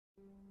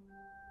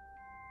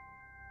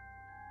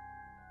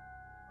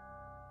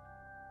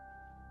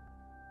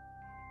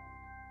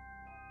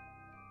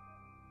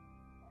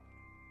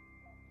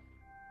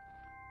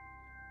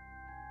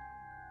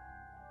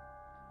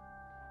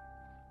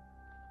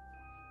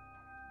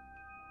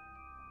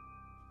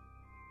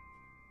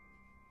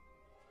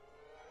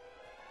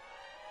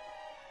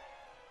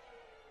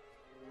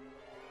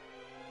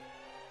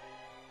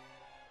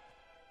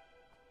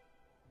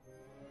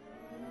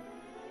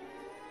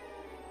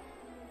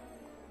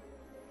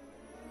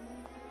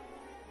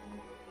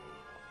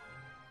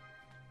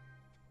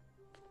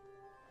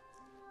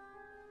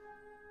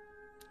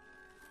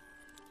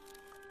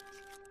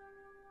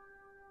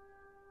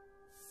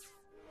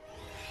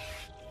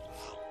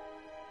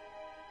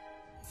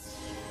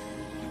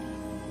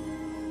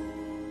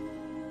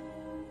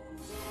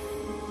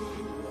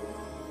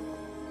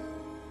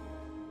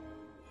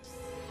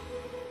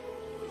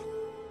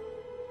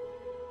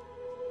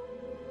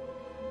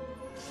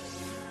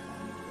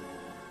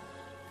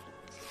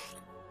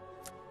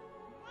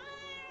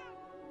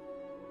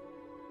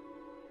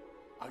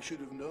I should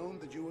have known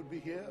that you would be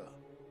here.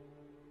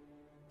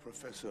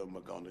 Professor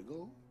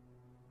McGonagall?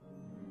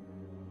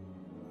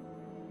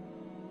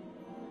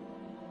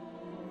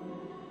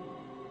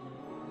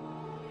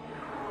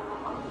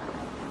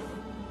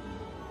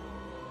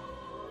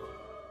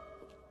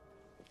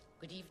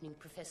 Good evening,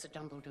 Professor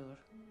Dumbledore.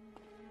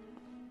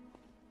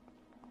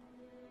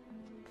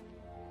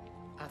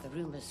 Are the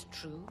rumors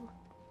true,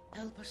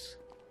 Albus?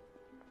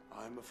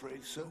 I'm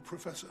afraid so,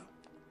 Professor.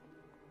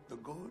 The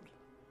good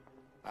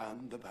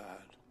and the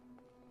bad.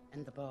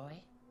 And the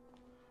boy?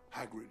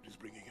 Hagrid is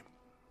bringing him.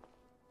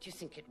 Do you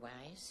think it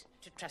wise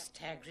to trust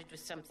Hagrid with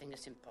something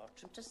as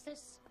important as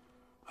this?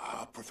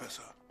 Ah,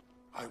 Professor,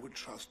 I would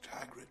trust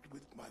Hagrid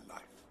with my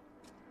life.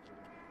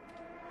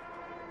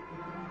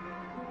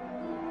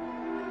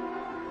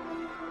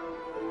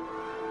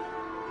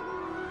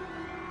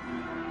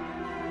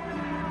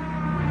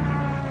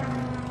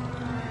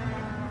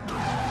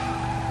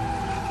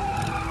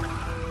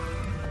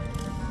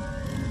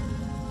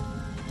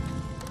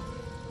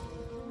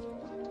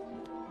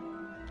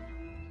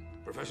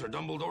 Professor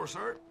Dumbledore,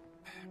 sir.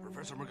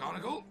 Professor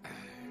McGonagall.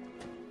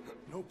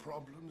 No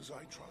problems,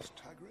 I trust,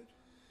 Hagrid?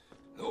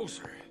 No,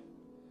 sir.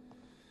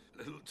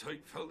 Little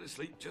Tyke fell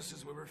asleep just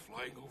as we were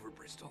flying over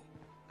Bristol.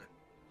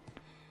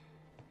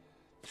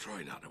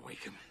 Try not to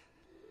wake him.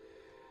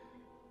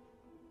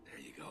 There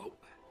you go.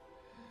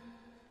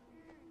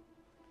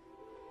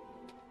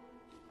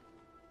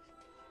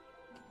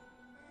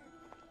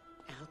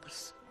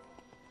 Albus,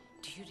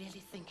 do you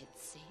really think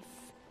it's safe?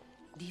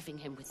 Leaving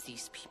him with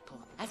these people.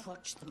 I've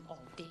watched them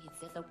all day.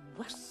 They're the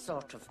worst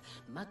sort of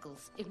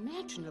muggles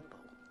imaginable.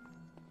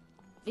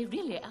 They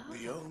really are.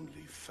 The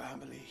only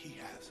family he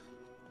has.